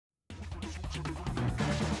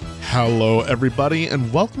Hello, everybody,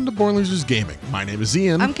 and welcome to Born Losers Gaming. My name is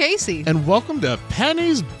Ian. I'm Casey. And welcome to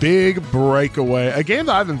Penny's Big Breakaway, a game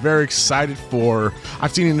that I've been very excited for.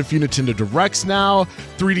 I've seen it in a few Nintendo Directs now,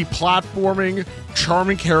 3D platforming,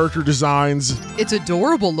 charming character designs. It's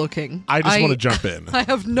adorable looking. I just want to jump in. I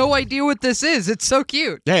have no idea what this is. It's so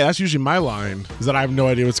cute. Yeah, that's usually my line, is that I have no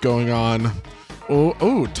idea what's going on.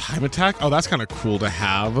 Oh, time attack? Oh, that's kind of cool to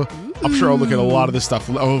have. I'm sure I'll look at a lot of this stuff.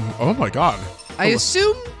 Oh my god. I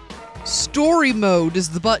assume story mode is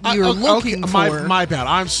the button you're looking for. My bad.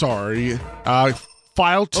 I'm sorry.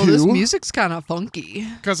 File 2. Oh, this music's kind of funky.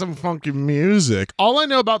 Got some funky music. All I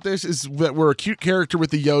know about this is that we're a cute character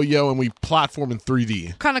with a yo-yo and we platform in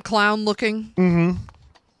 3D. Kind of clown looking. Mm-hmm.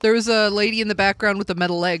 There's a lady in the background with a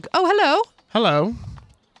metal leg. Oh, hello. Hello.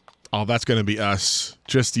 Oh, that's going to be us.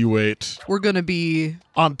 Just you wait. We're going to be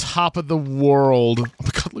on top of the world. Oh my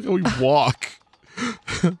god, look how we walk.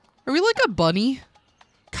 Are we like a bunny?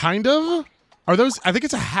 Kind of. Are those? I think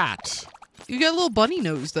it's a hat. You got a little bunny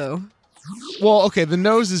nose, though. Well, okay, the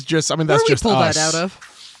nose is just, I mean, that's just us. Where do we pull that out of?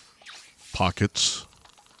 Pockets.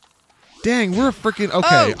 Dang, we're a freaking,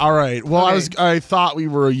 okay, all right. Well, okay. I thought we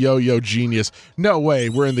were a yo-yo genius. No way,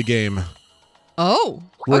 we're in the game. Oh,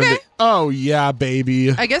 Okay. Oh, yeah,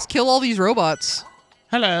 baby. I guess kill all these robots.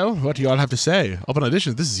 Hello, what do you all have to say? Open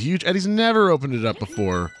auditions, this is huge. Eddie's never opened it up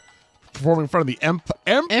before. Performing in front of the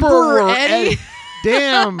Emperor Eddie.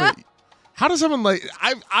 Damn. How does someone like,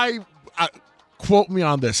 I quote me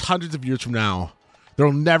on this, hundreds of years from now,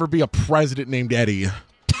 there'll never be a president named Eddie.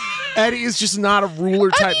 Eddie is just not a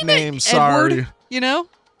ruler type name, sorry. Edward, you know?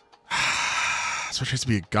 So it has to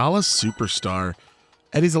be a gala superstar.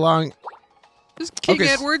 Eddie's along. Just King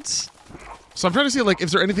Edwards. So I'm trying to see, like,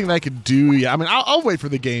 is there anything that I could do? Yeah, I mean, I'll wait for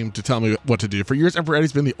the game to tell me what to do. For years, Emperor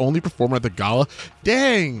Eddie's been the only performer at the gala.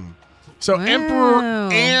 Dang. So wow. Emperor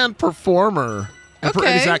and performer. Emperor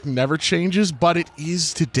Okay. Eddie's act never changes, but it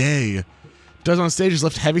is today. Does on stage is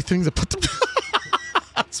lift heavy things and put them.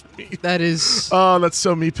 That's me. That is. Oh, that's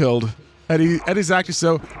so me-pilled. Eddie's act is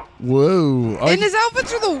so. Whoa. And his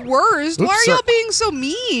outfits are the worst. Oops, Why are y'all being so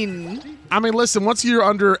mean? I mean, listen, once you're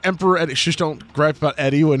under Emperor Eddie, shush, don't gripe about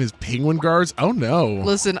Eddie and his penguin guards. Oh, no.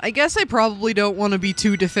 Listen, I guess I probably don't want to be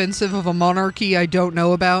too defensive of a monarchy I don't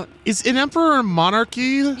know about. Is an emperor a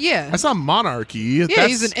monarchy? Yeah. That's not monarchy. Yeah, That's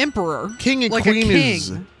he's an emperor. King and like queen a king.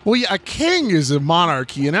 is. Well, yeah, a king is a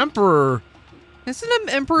monarchy. An emperor. Isn't an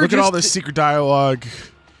emperor Look at all this secret dialogue.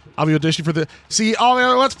 I'll be auditioning for the. See, all the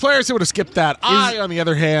other Let's Players who would have skipped that. I, on the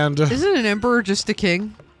other hand. Isn't an emperor just a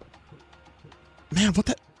king? Man,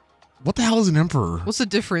 what the hell is an emperor? What's the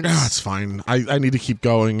difference? Ah, it's fine. I need to keep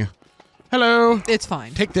going. Hello. It's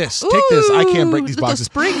fine. Take this. Take this. I can't break these boxes. The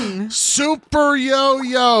spring. Super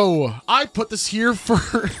yo-yo. I put this here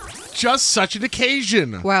for just such an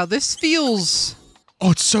occasion. Wow, this feels.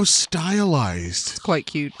 Oh, it's so stylized. It's quite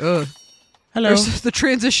cute. Ugh. Hello. The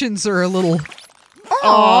transitions are a little.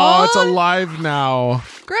 Oh, it's alive now.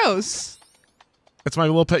 Gross. It's my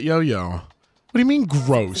little pet yo-yo. What do you mean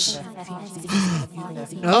gross?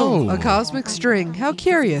 Oh, a cosmic string. How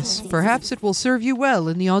curious. Perhaps it will serve you well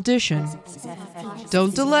in the audition.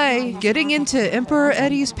 Don't delay. Getting into Emperor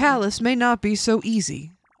Eddie's palace may not be so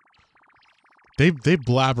easy. They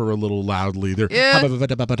blabber a little loudly. They're Yeah.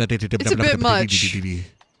 It's a bit much.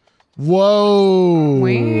 Whoa.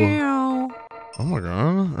 Wow. Oh my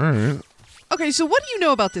god. All right. Okay, so what do you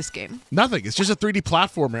know about this game? Nothing. It's just a 3D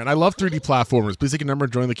platformer, and I love 3D platformers. Please take a number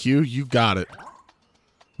and join the queue. You got it.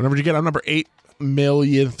 Whenever you get, I'm number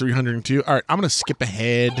 8,302,000. All right, I'm going to skip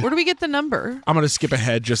ahead. Where do we get the number? I'm going to skip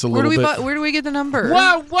ahead just a little bit. Where do we get the number?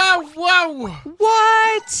 Whoa.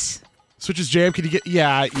 What? Switches jam. Can you get?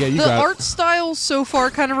 Yeah, you got it. The art style so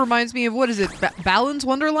far kind of reminds me of, what is it, Balan's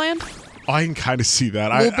Wonderland? Oh, I can kind of see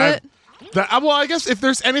that. A little bit. Well, I guess if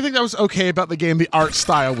there's anything that was okay about the game, the art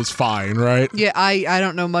style was fine, right? Yeah, I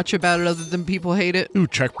don't know much about it other than people hate it. Ooh,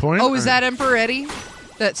 checkpoint. Oh, is that Emperor Eddie?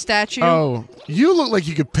 That statue? Oh, you look like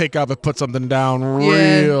you could pick up and put something down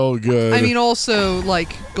real good. I mean, also,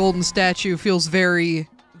 like, golden statue feels very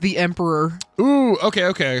the Emperor. Ooh,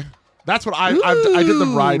 okay. That's what I did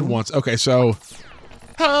the ride once. Okay, so.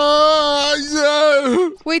 Yeah.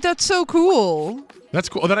 Wait, that's so cool. That's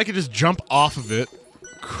cool. Then I can just jump off of it.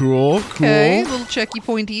 Cool. Okay, little checky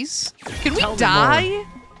pointies. Can we die?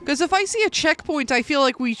 Because if I see a checkpoint, I feel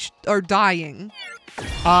like we are dying.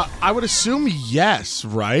 I would assume yes,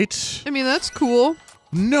 right? I mean, that's cool.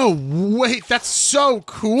 No, wait, that's so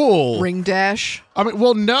cool. Ring dash. I mean,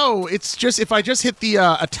 well, no, it's just if I just hit the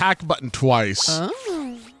attack button twice.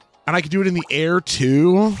 Oh. And I can do it in the air,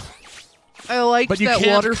 too. I like that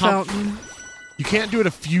water fountain. You can't do it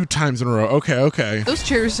a few times in a row. Okay. Those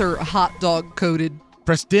chairs are hot dog coated.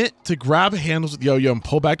 Press dent to grab handles with yo-yo and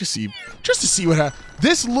pull back to see, just to see what happens.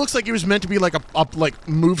 This looks like it was meant to be like like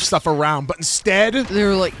move stuff around, but instead They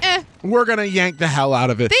were like, we're gonna yank the hell out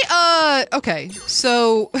of it. Okay,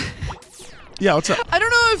 so Yeah, what's up? I don't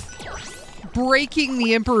know if breaking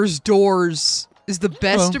the Emperor's doors is the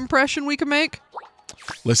best impression we can make.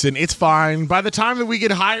 Listen, it's fine. By the time that we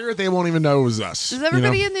get higher, they won't even know it was us. Does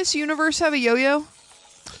everybody in this universe have a yo-yo?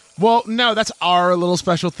 Well, no, that's our little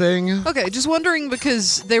special thing. Okay, just wondering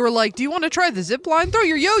because they were like, do you want to try the zip line? Throw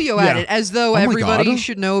your yo-yo at Yeah. it, as though Oh my everybody God.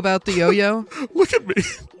 should know about the yo-yo. Look at me.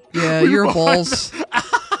 Yeah, Look at your mine. balls.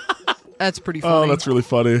 That's pretty funny. Oh, that's really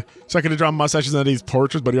funny. So I could draw mustaches on these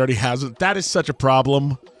portraits, but he already has it. That is such a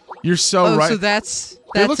problem. You're so right. So that's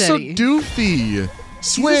They look so Eddie. doofy.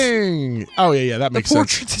 Swing. Oh yeah, that The makes sense.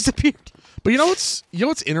 portrait disappeared. But you know what's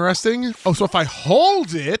interesting? Oh, so if I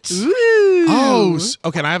hold it. Ooh. Oh,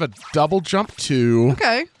 okay. And I have a double jump too.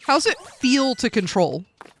 Okay. How's it feel to control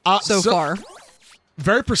so far?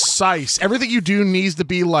 Very precise. Everything you do needs to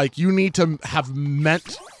be like you need to have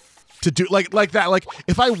meant to do like that. Like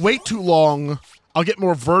if I wait too long, I'll get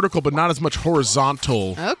more vertical, but not as much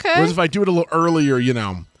horizontal. Okay. Whereas if I do it a little earlier,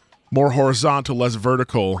 more horizontal, less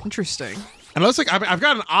vertical. Interesting. And it looks like I've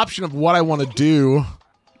got an option of what I want to do.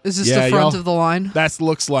 Is this the front of the line? That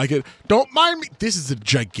looks like it. Don't mind me. This is a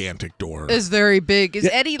gigantic door. It's very big. Is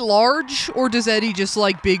Eddie large, or does Eddie just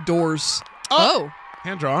like big doors? Oh.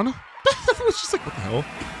 Hand drawn. It was just like, what the hell?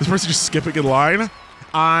 This person just skipping in line.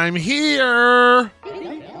 I'm here.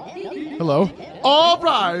 Hello. All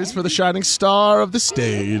rise for the shining star of the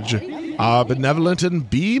stage. Our benevolent and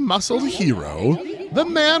bee-muscled hero, the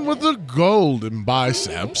man with the golden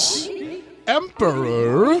biceps,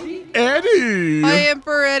 Emperor Eddie. Hi,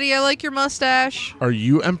 Emperor Eddie. I like your mustache. Are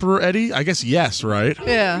you Emperor Eddie? I guess yes, right?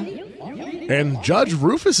 Yeah. And Judge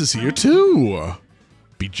Rufus is here too.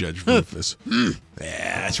 Be Judge Rufus. Yeah,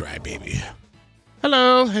 that's right, baby.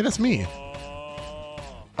 Hello. Hey, that's me.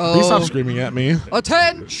 Please stop screaming at me.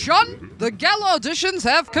 Attention! The gala auditions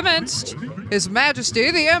have commenced. His Majesty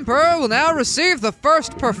the Emperor will now receive the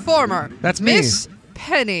first performer. That's me. Miss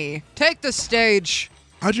Penny. Take the stage.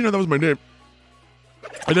 How'd you know that was my name?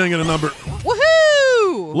 I didn't get a number.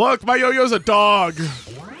 Woohoo! Look, my yo-yo's a dog.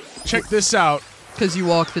 Check this out. Because you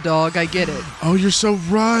walk the dog, I get it. Oh, you're so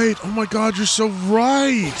right. Oh my God, you're so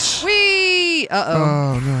right. Whee! Uh-oh.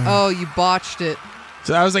 Oh, no. Oh, you botched it.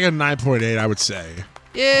 So that was like a 9.8, I would say.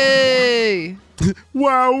 Yay!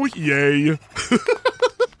 Wow, yay.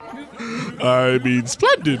 I mean,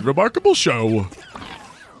 splendid, remarkable show.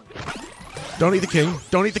 Don't eat the king.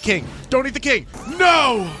 Don't eat the king. Don't eat the king.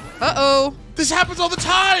 No! Uh-oh. This happens all the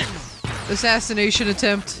time. Assassination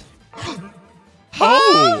attempt.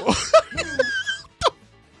 Oh.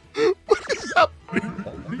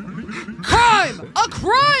 Crime! A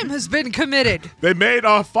crime has been committed! They made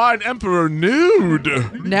our fine emperor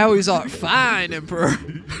nude. Now he's our fine emperor.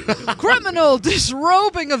 Criminal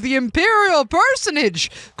disrobing of the imperial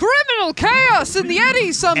personage! Criminal chaos in the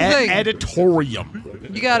Eddie something! Editorium.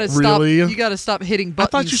 You gotta stop. Really? You gotta stop hitting I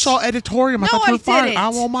buttons. thought you saw editorium. I No, thought you were I fine. didn't.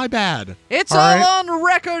 Oh, well, my bad. It's All all right. on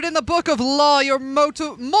record in the book of law, your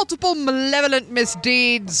multiple malevolent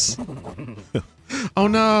misdeeds. Oh,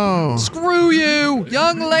 no. Screw you!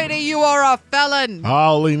 Young lady, you are a felon!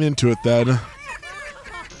 I'll lean into it then.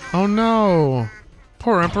 Oh, no.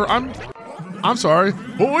 Poor emperor. I'm sorry.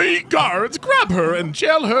 Oi, guards, grab her and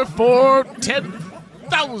jail her for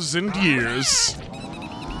 10,000 years.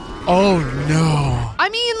 Oh, no. I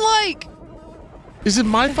mean, like... Is it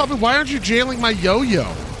my fault? Why aren't you jailing my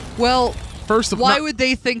yo-yo? Well... First of all, why would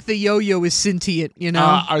they think the yo-yo is sentient, you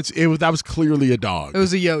know? that was clearly a dog. It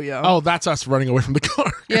was a yo-yo. Oh, that's us running away from the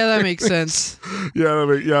car. Yeah, that makes sense. Yeah,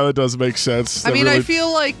 that does make sense. I mean, I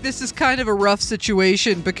feel like this is kind of a rough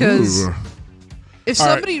situation because if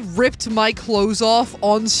somebody ripped my clothes off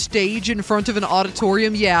on stage in front of an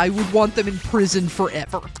auditorium, yeah, I would want them in prison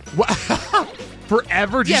forever. What?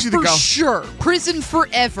 Forever? Did you see the for go? sure. Prison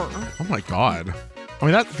forever. Oh my God. I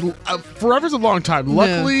mean, that forever's a long time.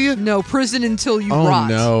 Luckily, no prison until you oh rot.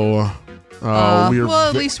 no. Oh, well,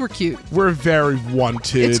 at least we're cute. We're very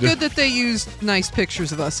wanted. It's good that they used nice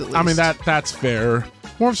pictures of us at least. I mean, that's fair.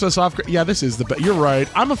 More so soft. Yeah, this is the best. You're right.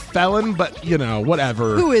 I'm a felon, but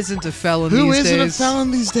whatever. Who isn't a felon Who these days? isn't a felon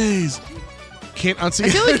these days? Can't unsee I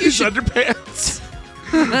feel like you his should... underpants.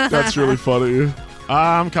 That's really funny.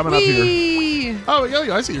 I'm coming up here. Oh,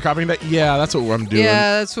 yo, I see you're copying that. Yeah, that's what I'm doing.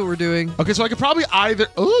 Yeah, that's what we're doing. Okay, so I could probably either...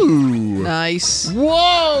 Ooh. Nice.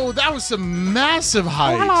 Whoa, that was some massive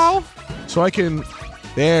height. Hello. So I can...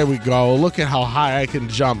 There we go. Look at how high I can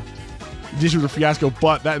jump. This was a fiasco,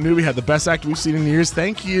 but that movie had the best actor we've seen in years.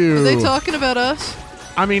 Thank you. Are they talking about us?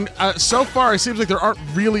 I mean, so far it seems like there aren't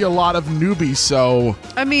really a lot of newbies, so...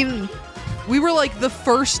 I mean, we were like the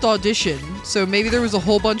first audition, so maybe there was a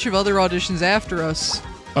whole bunch of other auditions after us.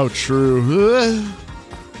 Oh, true.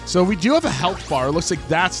 So we do have a health bar. It looks like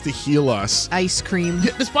that's to heal us. Ice cream.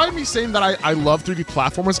 Yeah, despite me saying that I love 3D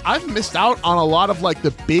platformers, I've missed out on a lot of like the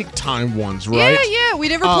big time ones, right? Yeah. We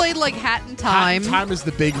never played like Hat in Time. Hat in Time is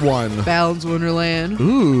the big one. Balin's Wonderland.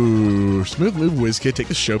 Ooh, Smooth Move WizKid. Take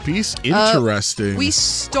the showpiece. Interesting. We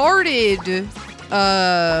started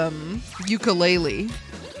ukulele.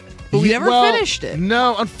 But we never finished it.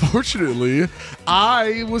 No, unfortunately.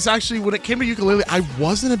 I was actually, when it came to ukulele, I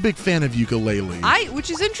wasn't a big fan of ukulele. Which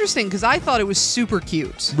is interesting because I thought it was super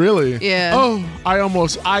cute. Really? Yeah. Oh,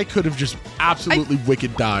 I could have just absolutely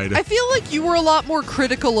wicked died. I feel like you were a lot more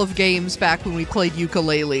critical of games back when we played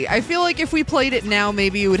ukulele. I feel like if we played it now,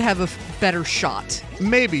 maybe it would have a better shot.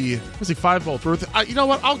 Maybe. Let's see, 5 volts worth. You know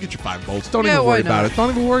what? I'll get you 5 volts. Don't Yeah, even why worry about not? it.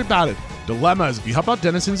 Don't even worry about it. Dilemma is if you help out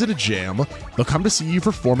denizens at a jam, they'll come to see you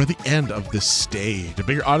perform at the end of the stage. A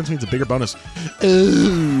bigger audience means a bigger bonus.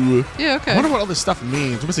 Ooh. Yeah, okay. I wonder what all this stuff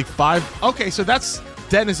means. We're missing 5. Okay, so that's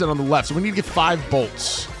denizen on the left. So we need to get 5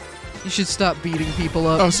 bolts. You should stop beating people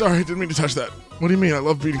up. Oh, sorry. Didn't mean to touch that. What do you mean? I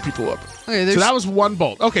love beating people up. Okay, So that was 1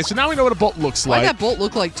 bolt. Okay, so now we know what a bolt looks Why'd like. that bolt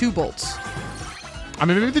look like 2 bolts? I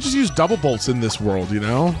mean, maybe they just use double bolts in this world, you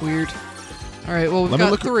know? Weird. All right, well, we've Let me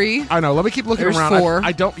got look- 3. I know. Let me keep looking There's around. 4.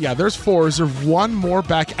 I don't. Yeah, there's 4. Is there 1 more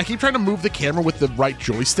back? I keep trying to move the camera with the right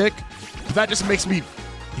joystick, but that just makes me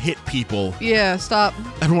hit people. Yeah, stop.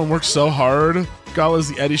 Everyone works so hard. Gala's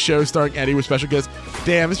The Eddie Show, starring Eddie with special guests.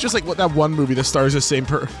 Damn, it's just like what that one movie that stars the same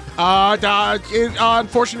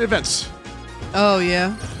Unfortunate Events. Oh,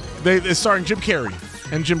 yeah. It's starring Jim Carrey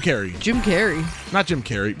and Jim Carrey. Jim Carrey. Not Jim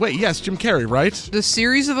Carrey. Wait, yes, Jim Carrey, right? The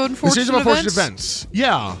series of The unfortunate series of Unfortunate events? Events.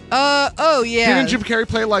 Yeah. Oh, yeah. Didn't Jim Carrey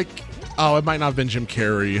play like... Oh, it might not have been Jim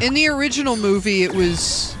Carrey. In the original movie, it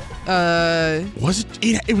was... Was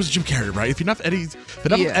it? It was Jim Carrey, right? If enough Eddie's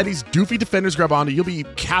doofy defenders grab onto, you'll be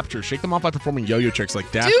captured. Shake them off by performing yo-yo tricks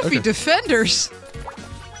like dash. Doofy Okay. Defenders.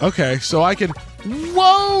 Okay, so I can.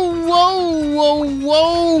 Whoa!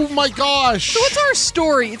 My gosh! So what's our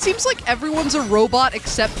story? It seems like everyone's a robot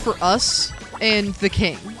except for us and the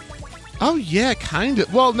king. Oh yeah, kind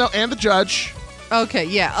of. Well, no, and the judge. Okay,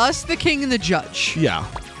 yeah, us, the king, and the judge. Yeah.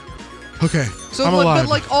 Okay. So, I'm but alive.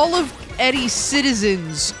 like all of Eddie's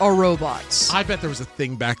citizens are robots. I bet there was a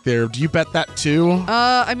thing back there. Do you bet that too?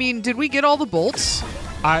 I mean, did we get all the bolts?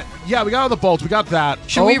 Yeah, we got all the bolts. We got that.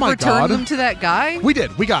 Should oh we my return God. them to that guy? We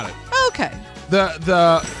did. We got it. Okay.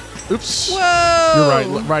 Oops. Whoa. You're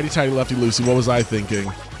right. Righty tighty, lefty loosey. What was I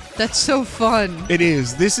thinking? That's so fun. It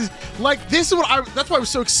is. This is what that's why I was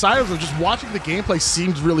so excited. I was just watching the gameplay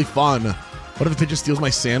seems really fun. What if it just steals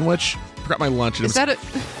my sandwich? Forgot my lunch. Is that it?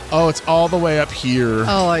 Oh, it's all the way up here.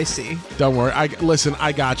 Oh, I see. Don't worry. Listen,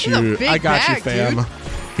 I got you. It's a big I got bag, you, fam. dude.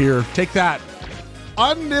 Here, take that.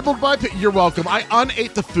 Unnibbled by you're welcome. I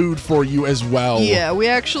unate the food for you as well. Yeah,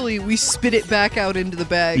 we spit it back out into the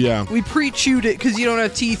bag. Yeah. We pre-chewed it because you don't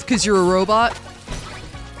have teeth because you're a robot.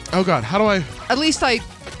 Oh God, how do I? At least I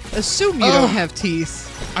assume you don't have teeth.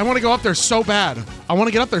 I want to go up there so bad. I want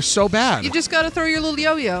to get up there so bad. You just gotta throw your little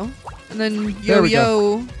yo-yo. And then There we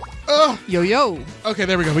yo-yo. Ugh. Yo-yo. Okay,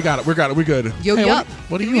 there we go. We got it. We're good. Yo-yo. Hey,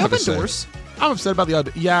 what do Can you we have to open say? doors? I'm upset about the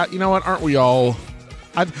odd. Yeah, you know what? Aren't we all?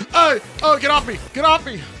 Get off me! Get off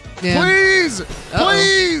me! Yeah. Please! Uh-oh.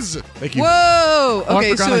 Please! Thank you. Whoa! Oh, I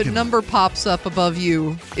Okay, forgot so I a can- number pops up above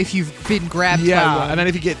you if you've been grabbed by Yeah, one. and then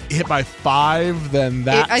if you get hit by 5, then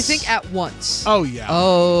that's... I think at once. Oh, yeah.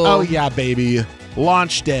 Oh. Oh, yeah, baby.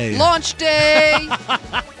 Launch day. Launch day!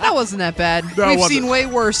 That wasn't that bad. No, it We've wasn't. seen way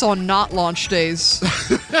worse on not launch days.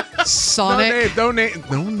 Sonic. No name.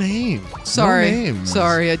 Sorry. No names.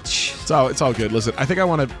 Sorry. It's all good. Listen, I think I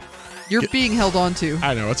want to... You're being held on to.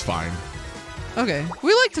 I know, it's fine. Okay.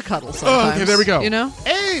 We like to cuddle sometimes. Okay, there we go. You know?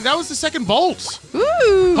 Hey, that was the second bolt.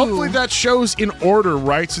 Ooh. Hopefully that shows in order,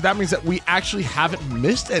 right? So that means that we actually haven't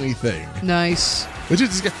missed anything. Nice. Which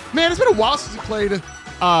is, man, it's been a while since we played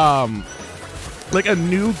like a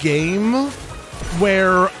new game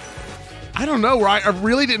where I don't know, where I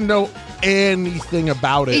really didn't know anything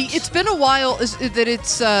about it. It's been a while that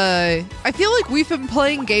it's I feel like we've been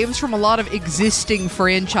playing games from a lot of existing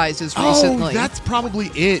franchises recently. Oh, that's probably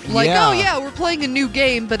it. Like, yeah. oh yeah, we're playing a new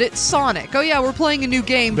game, but it's Sonic. Oh yeah, we're playing a new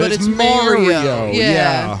game, but it's Mario.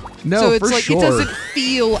 Yeah. No, so it's for like sure. it doesn't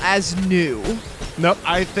feel as new. Nope,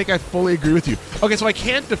 I think I fully agree with you. Okay, so I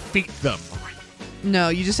can't defeat them. No,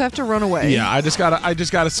 you just have to run away. Yeah, I just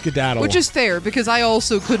gotta skedaddle. Which is fair, because I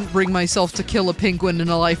also couldn't bring myself to kill a penguin in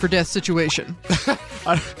a life or death situation.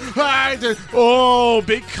 Oh,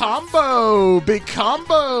 big combo. Big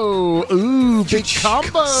combo. Ooh, big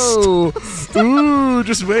combo. Ooh,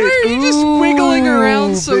 just wait. Why are you just wiggling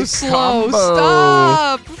around so slow? Combo.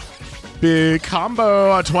 Stop. Big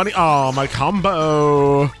combo. 20. Oh, my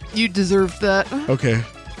combo. You deserve that. Okay.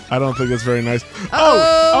 I don't think that's very nice.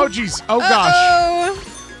 Uh-oh. Oh, jeez. Oh, gosh.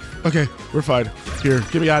 Okay, we're fine. Here,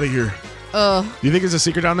 get me out of here. Do you think there's a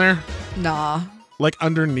secret down there? Nah. Like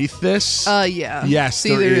underneath this? Yeah. Yes, See,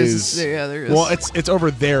 there is. is. Yeah, there is. Well, it's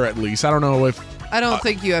over there at least. I don't know if... I don't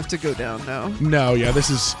think you have to go down, no. No, yeah, this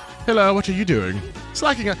is... Hello, what are you doing?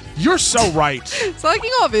 Slacking off. You're so right.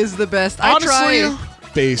 Slacking off is the best. Honestly,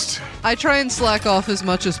 based. I try and slack off as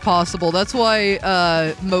much as possible. That's why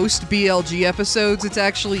most BLG episodes, it's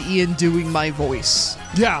actually Ian doing my voice.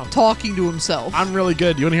 Yeah. Talking to himself. I'm really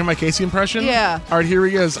good. You want to hear my Casey impression? Yeah. All right, here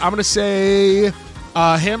he is. I'm going to say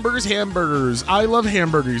hamburgers, hamburgers. I love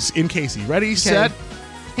hamburgers in Casey. Ready, set?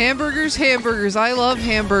 Hamburgers, hamburgers. I love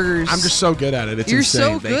hamburgers. I'm just so good at it. It's You're insane.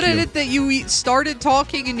 so Thank good at you. it that you started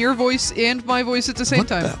talking in your voice and my voice at the same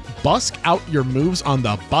time. Busk out your moves on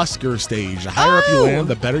the busker stage. The higher up you land,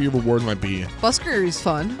 the better your reward might be. Busker is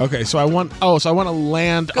fun. Okay, so I want to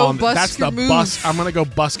land Go on busk that's your the move. bus. I'm gonna go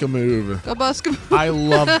busk a move. Go busker. I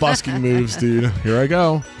love busking moves, dude. Here I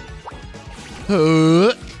go.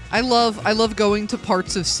 I love going to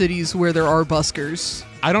parts of cities where there are buskers.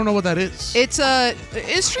 I don't know what that is. It's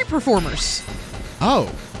street performers. Oh.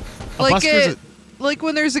 A Like busker's like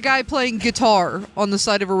when there's a guy playing guitar on the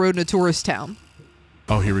side of a road in a tourist town.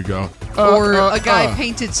 Oh, here we go. Or a guy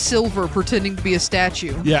painted silver pretending to be a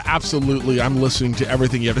statue. Yeah, absolutely. I'm listening to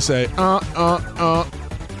everything you have to say. Look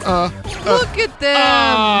at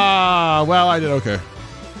them. Well, I did okay.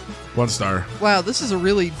 1 star. Wow, this is a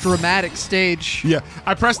really dramatic stage. Yeah,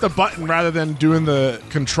 I pressed the button rather than doing the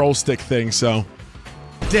control stick thing, so.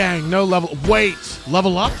 Dang, no level. Wait,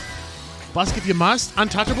 level up? Busk if you must?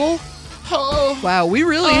 Untouchable? Oh. Wow, we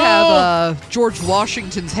really have George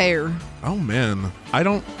Washington's hair. Oh, man. I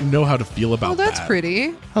don't know how to feel about that. Oh, that's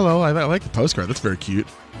pretty. Hello, I like the postcard. That's very cute.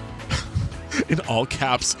 In all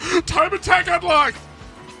caps. Time attack unlocked!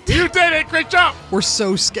 You did it! Great job! We're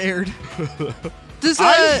so scared.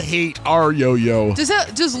 I hate our yo-yo.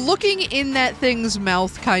 Does looking in that thing's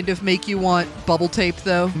mouth kind of make you want bubble tape,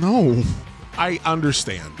 though? No. I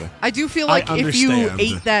understand. I do feel like if you understand.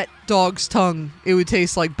 ate that dog's tongue, it would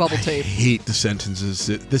taste like bubble tape. I hate the sentences.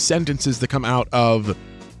 The sentences that come out of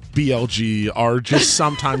BLG are just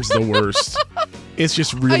sometimes the worst. It's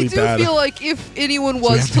just really bad. I do feel like if anyone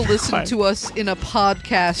was to listen to us in a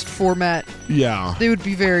podcast format, yeah, they would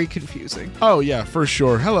be very confusing. Oh, yeah, for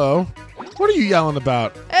sure. Hello. What are you yelling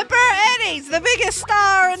about? Emperor Eddie's the biggest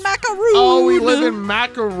star in Macaroon. Oh, we live in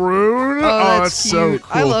Macaroon? Oh, that's cute. So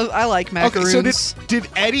cool. I like macaroons. Okay, so did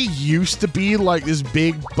Eddie used to be like this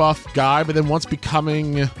big buff guy, but then once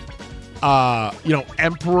becoming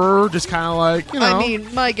emperor, just kind of like, I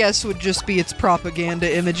mean, my guess would just be it's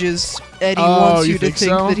propaganda images. Eddie wants you to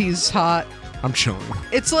think that he's hot. I'm chilling.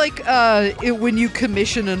 It's like when you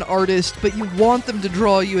commission an artist, but you want them to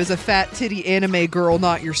draw you as a fat titty anime girl,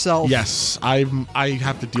 not yourself. Yes, I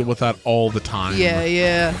have to deal with that all the time.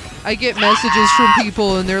 Yeah. I get messages from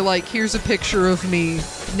people, and they're like, "Here's a picture of me.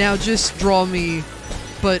 Now just draw me,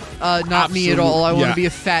 but not me at all. I want to be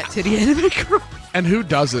a fat titty anime girl." And who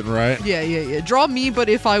doesn't, right? Yeah. Draw me, but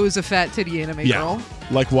if I was a fat titty anime girl.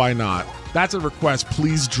 Like, why not? That's a request.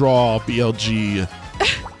 Please draw BLG.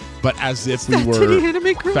 But as if we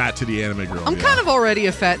were fat titty anime girl. I'm kind of already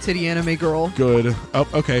a fat titty anime girl. Good. Oh,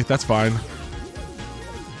 okay, that's fine.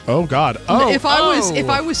 Oh God. Oh. If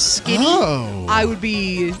I was skinny, I would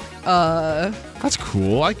be. That's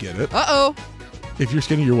cool. I get it. If you're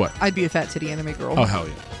skinny, you're what? I'd be a fat titty anime girl. Oh hell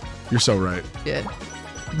yeah, you're so right. Yeah.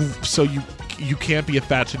 So you can't be a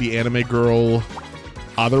fat titty anime girl.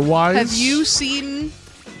 Otherwise. Have you seen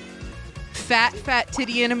fat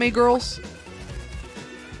titty anime girls?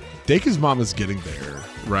 Deku's mom is getting there,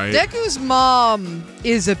 right? Deku's mom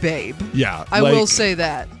is a babe. Yeah, I will say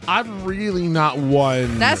that. I'm really not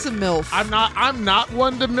one. That's a MILF. I'm not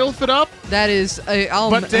one to MILF it up. That is but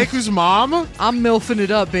Deku's mom? I'm MILFing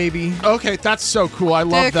it up, baby. Okay, that's so cool. I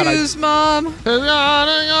love that. Deku's mom.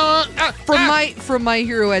 From My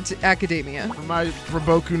Hero Academia. From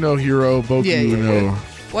Boku no Hero, Boku no.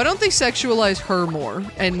 Why don't they sexualize her more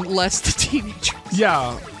and less the teenagers?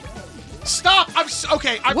 Yeah. Stop!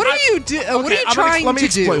 Okay. What are you trying to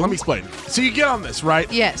do? Let me explain. So you get on this, right?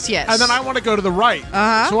 Yes. And then I want to go to the right.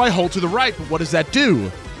 So I hold to the right, but what does that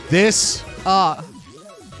do? This.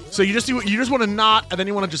 So you just want to not, and then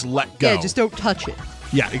you want to just let go. Yeah, just don't touch it.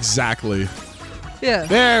 Yeah, exactly. Yeah.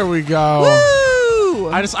 There we go. Woo!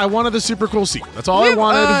 I wanted the super cool seat. That's all I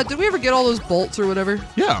wanted. Did we ever get all those bolts or whatever?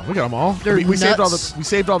 Yeah, we got them all. They're We saved nuts. we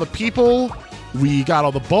saved all the people. We got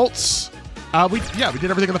all the bolts. We did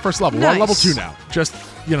everything on the first level. We're on Nice. level 2 now. Just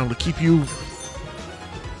to keep you.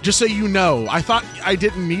 Just so you know, I thought I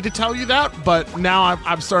didn't need to tell you that, but now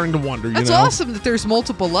I'm starting to wonder. That's awesome that there's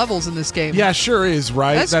multiple levels in this game. Yeah, sure is,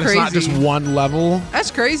 right? That's that crazy. It's not just one level. That's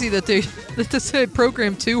crazy that they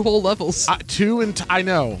programmed 2 whole levels. 2 and I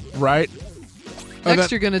know, right?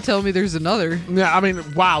 Next, you're gonna tell me there's another. Yeah, I mean,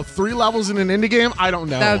 wow, 3 levels in an indie game? I don't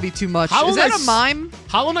know. That would be too much. Hollow Is that a Knight's- mime?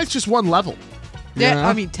 Hollow Knight's just one level. Yeah,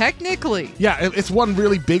 I mean, technically. Yeah, it's one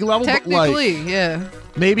really big level, Technically, but yeah.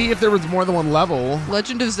 maybe if there was more than one level.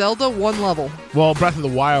 Legend of Zelda, 1 level. Well, Breath of the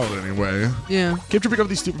Wild anyway. Yeah. Keep tripping up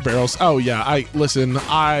these stupid barrels. Oh yeah, I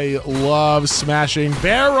love smashing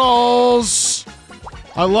barrels.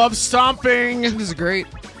 I love stomping This is great.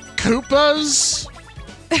 Koopas.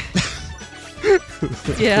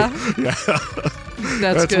 Yeah. Yeah,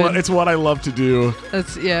 That's good. it's what I love to do.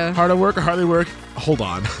 That's, yeah. Hard at work or hardly work? Hold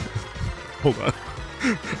on. Hold on.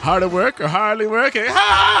 Hard at work or hardly working?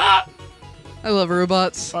 Ha! I love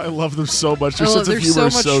robots. I love them so much. Their sense They're of humor so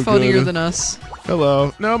is much so funnier good. than us.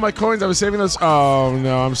 Hello. No, my coins. I was saving those. Oh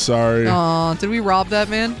no, I'm sorry. Aw, did we rob that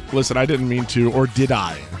man? Listen, I didn't mean to, or did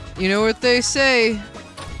I? You know what they say.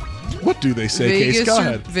 What do they say, Case? Go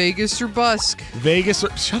ahead. Vegas or busk. Vegas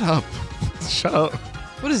or shut up. Shut up.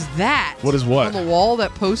 What is that? What is what? On the wall,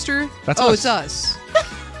 that poster? That's Oh, us. it's us.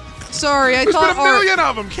 Sorry, I There's thought been a million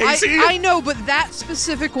of them, Casey. I know, but that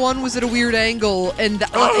specific one was at a weird angle, and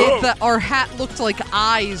our hat looked like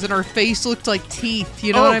eyes, and our face looked like teeth.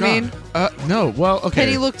 You know what I mean? No. Well, okay.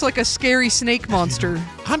 Penny looked like a scary snake monster.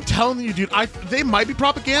 I'm telling you, dude. They might be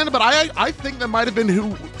propaganda, but I think that might have been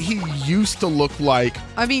who he used to look like.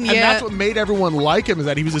 I mean, And yeah. that's what made everyone like him, is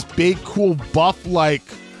that he was this big, cool, buff, like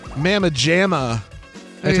Mamma Jamma.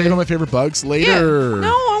 Can I tell you about my favorite bugs later? Yeah. No,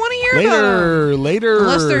 I want to hear about them. Later.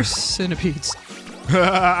 Unless they're centipedes.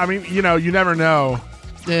 I mean, you never know.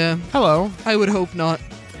 Yeah. Hello. I would hope not.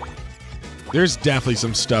 There's definitely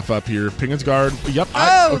some stuff up here. Penguin's Guard. Yep.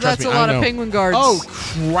 Trust trust that's me, a lot I of know. penguin guards. Oh,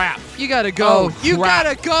 crap. You gotta go. Oh, You crap.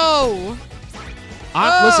 gotta go.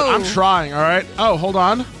 Listen, I'm Oh. trying, all right? Oh, hold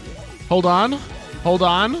on.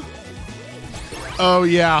 Oh,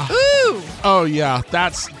 yeah. Ooh. Oh, yeah.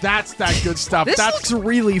 That's that good stuff. This looks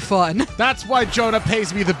really fun. That's why Jonah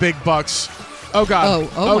pays me the big bucks. Oh, God.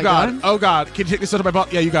 Oh, my God. Oh, God. Can you take this out of my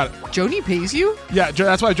butt? Yeah, you got it. Joni pays you? Yeah,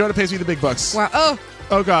 that's why Jonah pays me the big bucks. Wow. Oh,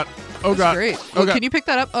 Oh, God. Oh, that's God. great. Oh, Well, God. can you pick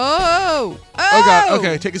that up? Oh. Oh, God.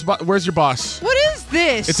 Okay, take his Where's your boss? What is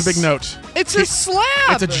this? It's a big note. It's a slab.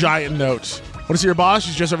 It's a giant note. Want to see your boss?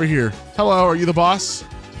 She's just over here. Hello, are you the boss?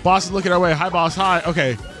 Boss is looking our way. Hi, boss. Hi.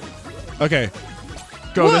 Okay.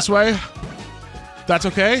 Go What? this way. That's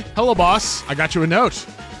okay. Hello, boss. I got you a note.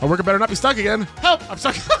 Our worker better not be stuck again. Help! I'm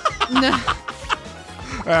stuck. No.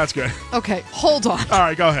 That's good. Okay, hold on. All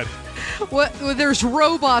right, go ahead. Well, there's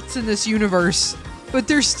robots in this universe, but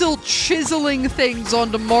they're still chiseling things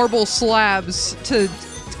onto marble slabs to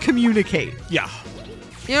communicate. Yeah.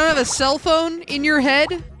 You don't have a cell phone in your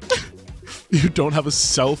head? You don't have a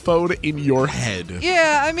cell phone in your head.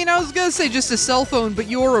 Yeah, I mean, I was gonna say just a cell phone, but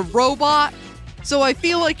you're a robot, so I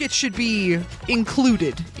feel like it should be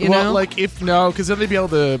included, you know? Like, because then they'd be able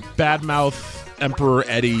to badmouth Emperor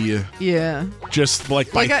Eddie Yeah. just, by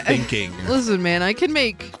thinking. Listen, man, I can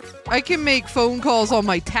make phone calls on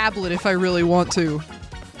my tablet if I really want to.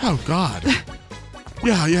 Oh, God.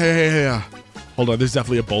 Yeah. Hold on, there's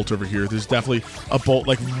definitely a bolt over here. There's definitely a bolt,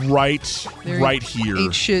 right here.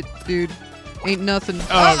 Ain't shit, dude. Ain't nothing. Oh,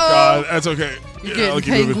 God, that's okay. You're Yeah, I'll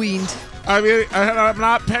getting keep moving. penguined. I mean, I'm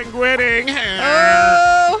not penguining.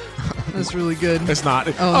 Oh! That's really good. It's not.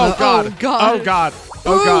 no. Oh, God. Oh, God. Oh, God.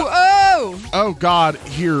 Oh, Ooh, God. oh! Oh, God.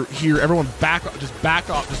 Here. Everyone back off. Just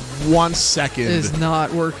back off. Just 1 second. It is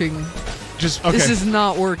not working. Just, okay. This is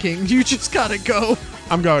not working. You just gotta go.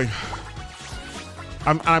 I'm going.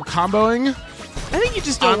 I'm comboing. I think you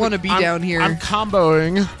just don't want to be down here. I'm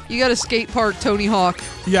comboing. You got to skate park Tony Hawk.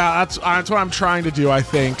 Yeah, that's what I'm trying to do, I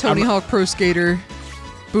think. Tony Hawk Pro Skater.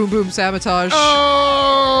 Boom Boom Sabotage.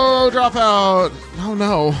 Oh, drop out. Oh,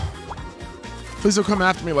 no. Please don't come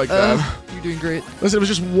after me like that. You're doing great. Listen, it was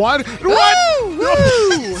just one. Woo!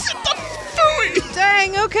 Woo! Phooey.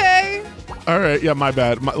 Dang, okay. All right, yeah, my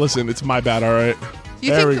bad. Listen, it's my bad, all right. You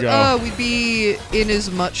there think we go. we'd be in as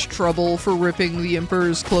much trouble for ripping the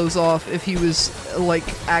Emperor's clothes off if he was,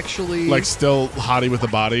 actually... Still hottie with the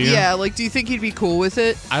body? Yeah, do you think he'd be cool with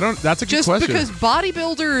it? That's a good Just question. because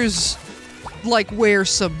bodybuilders like wear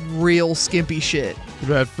some real skimpy shit. Too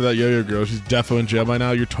bad for that yo-yo girl. She's defo in jail by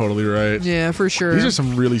now. You're totally right. Yeah, for sure. These are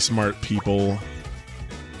some really smart people.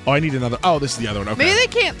 Oh, I need another. Oh, this is the other one. Okay. Maybe they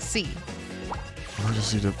can't see. I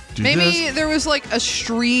just need to do Maybe this. there was like a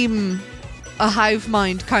stream, a hive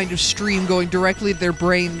mind kind of stream going directly to their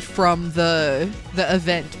brain from the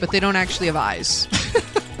event, but they don't actually have eyes.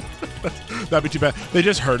 That'd be too bad. They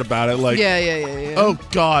just heard about it. Like, Yeah. oh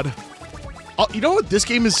God. Oh, you know what? This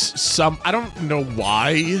game is I don't know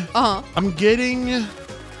why. I'm getting.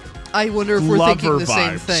 I wonder if we're thinking Lover the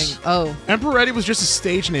same vibes. thing. Oh. Emperor Eddie was just a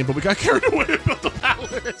stage name, but we got carried away and built the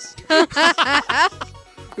palace.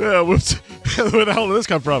 Yeah, whoops. Where the hell did this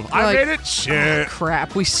come from? I made it. Shit.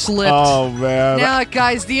 Crap, we slipped. Oh man. Now that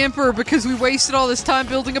guy's the emperor because we wasted all this time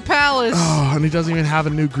building a palace. Oh, and he doesn't even have a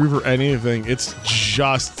new groove or anything. It's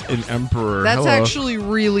just an emperor. That's Hello. actually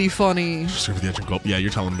really funny. Just over the edge and gulp. Yeah,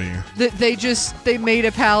 you're telling me. They made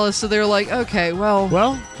a palace, so they're like, okay, well,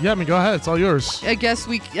 Yeah, I mean, go ahead. It's all yours. I guess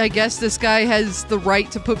this guy has the right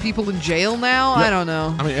to put people in jail now. Yep. I don't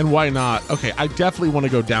know. I mean, and why not? Okay, I definitely want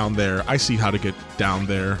to go down there. I see how to get down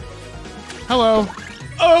there. Hello.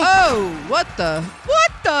 Oh, what the?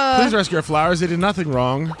 Please rescue our flowers. They did nothing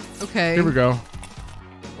wrong. Okay. Here we go.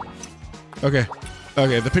 Okay.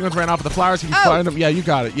 The penguins ran off with the flowers. Can you find them? Yeah, you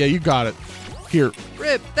got it. Here.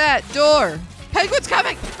 Rip that door. Penguin's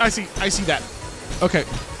coming. I see that. Okay.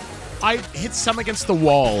 I hit some against the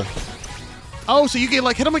wall. Oh, so you can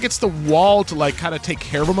like hit them against the wall to like kind of take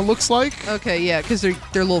care of them, it looks like? Okay, yeah, because their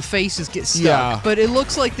little faces get stuck. Yeah. But it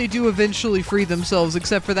looks like they do eventually free themselves,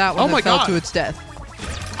 except for that one that fell to its death.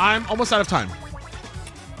 I'm almost out of time.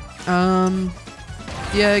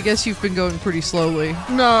 Yeah, I guess you've been going pretty slowly.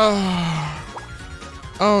 No.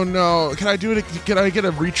 Oh no. Can I do it? Can I get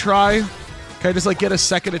a retry? Can I just like get a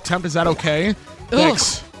second attempt? Is that okay?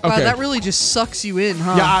 Thanks. Wow, Okay. that really just sucks you in,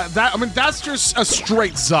 huh? Yeah, that's just a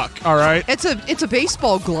straight zuck, all right? It's a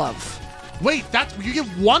baseball glove. Wait, you get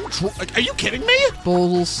one try? Are you kidding me?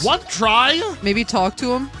 Bulls. One try? Maybe talk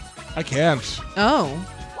to him? I can't. Oh.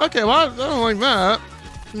 Okay, well, I don't like that.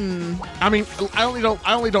 I mean, I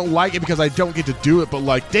only don't like it because I don't get to do it, but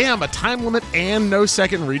like, damn, a time limit and no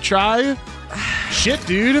second retry? Shit,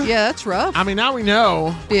 dude. Yeah, that's rough. I mean, now we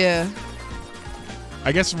know. Yeah.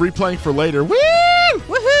 I guess replaying for later. Woo!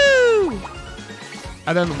 Woohoo!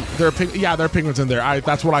 And then there are penguins in there.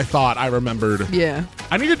 That's what I thought. I remembered. Yeah.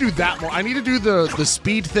 I need to do that more. I need to do the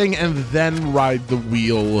speed thing and then ride the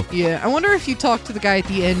wheel. Yeah. I wonder if you talked to the guy at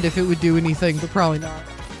the end if it would do anything, but probably not.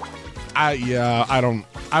 I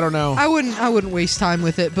don't know. I wouldn't waste time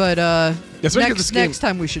with it, but next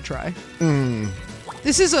time we should try.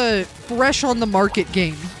 This is a fresh on the market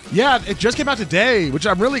game. Yeah, it just came out today, which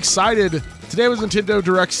I'm really excited. Today was Nintendo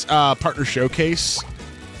Direct's partner showcase,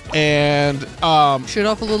 and showed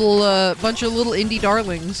off a little bunch of little indie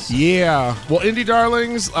darlings. Yeah, well, indie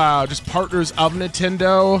darlings, just partners of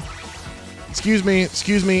Nintendo. Excuse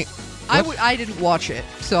me. I didn't watch it,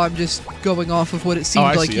 so I'm just going off of what it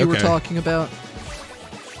seemed like you were talking about.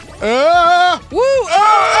 Woo!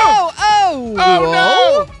 Oh!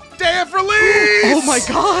 Oh no! Day of release! Oh my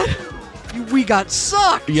god! We got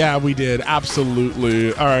sucked. Yeah, we did.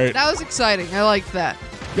 Absolutely. All right. That was exciting. I liked that.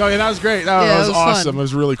 Oh yeah, that was great. That was awesome. Fun. It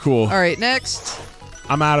was really cool. All right, next.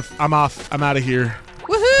 I'm off. I'm out of here.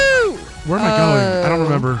 Woohoo! Where am I going? I don't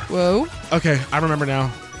remember. Whoa. Okay, I remember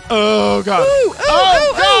now. Oh god.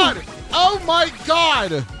 God. Oh my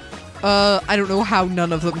god. I don't know how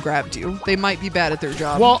none of them grabbed you. They might be bad at their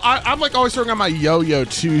job. Well, I'm like always throwing on my yo-yo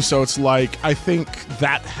too, so it's like I think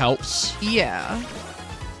that helps. Yeah.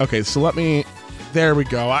 Okay, so there we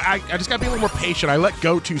go. I just gotta be a little more patient. I let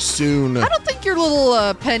go too soon. I don't think your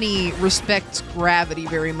little penny respects gravity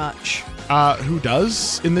very much. Who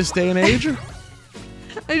does in this day and age?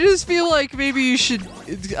 I just feel like maybe you should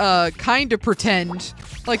kind of pretend.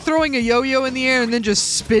 Like throwing a yo-yo in the air and then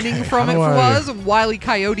just spinning from it for some Wile E.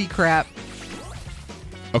 Coyote crap.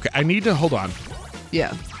 Okay, I need to hold on.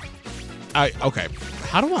 Yeah. Okay.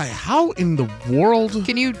 How in the world?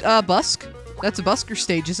 Can you busk? That's a busker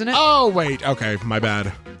stage, isn't it? Oh, wait. Okay, my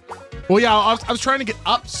bad. Well, yeah, I was trying to get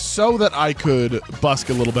up so that I could busk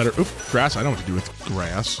a little better. Oop, grass. I know what to do with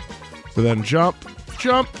grass. So then jump.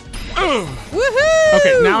 Ugh. Woohoo!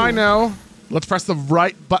 Okay, now I know. Let's press the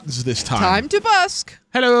right buttons this time. Time to busk.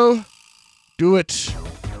 Hello. Do it.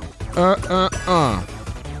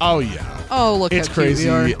 Oh, yeah. Oh, look It's how cute crazy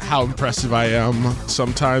we are. how impressive I am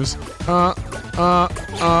sometimes.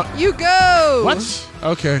 You go! What?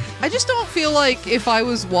 Okay. I just don't feel like if I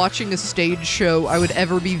was watching a stage show, I would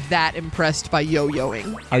ever be that impressed by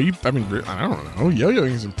yo-yoing. I don't know.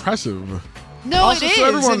 Yo-yoing is impressive. No, Also, it is, so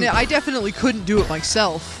everyone- and I definitely couldn't do it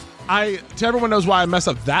myself. to everyone knows why I messed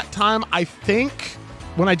up that time. I think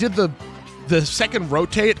when I did the second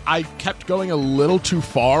rotate, I kept going a little too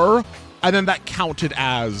far, and then that counted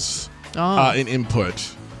as an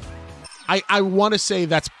input. I want to say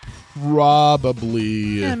that's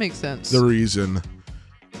probably that makes sense. The reason.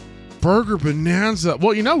 Burger Bonanza.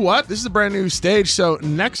 Well, you know what? This is a brand new stage, so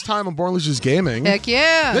next time on Born Losers Gaming. Heck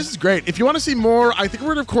yeah. This is great. If you want to see more, I think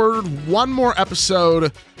we're going to record one more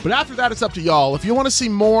episode, but after that, it's up to y'all. If you want to see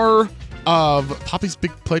more of Poppy's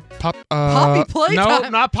Big Poppy Playtime. No,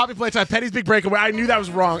 not Poppy Playtime. Penny's Big Breakaway. I knew that was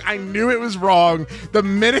wrong. I knew it was wrong the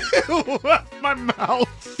minute it left my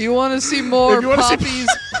mouth. You want to see more Poppy's...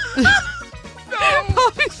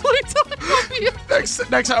 Poppy's Playtime.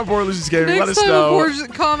 Next time Born Losers Gaming, let us know.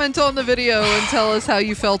 Comment on the video and tell us how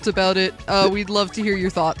you felt about it. We'd love to hear your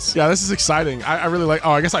thoughts. Yeah, this is exciting. I really like...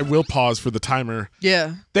 Oh, I guess I will pause for the timer.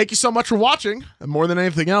 Yeah. Thank you so much for watching. And more than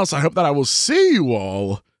anything else, I hope that I will see you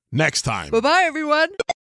all next time. Bye-bye, everyone.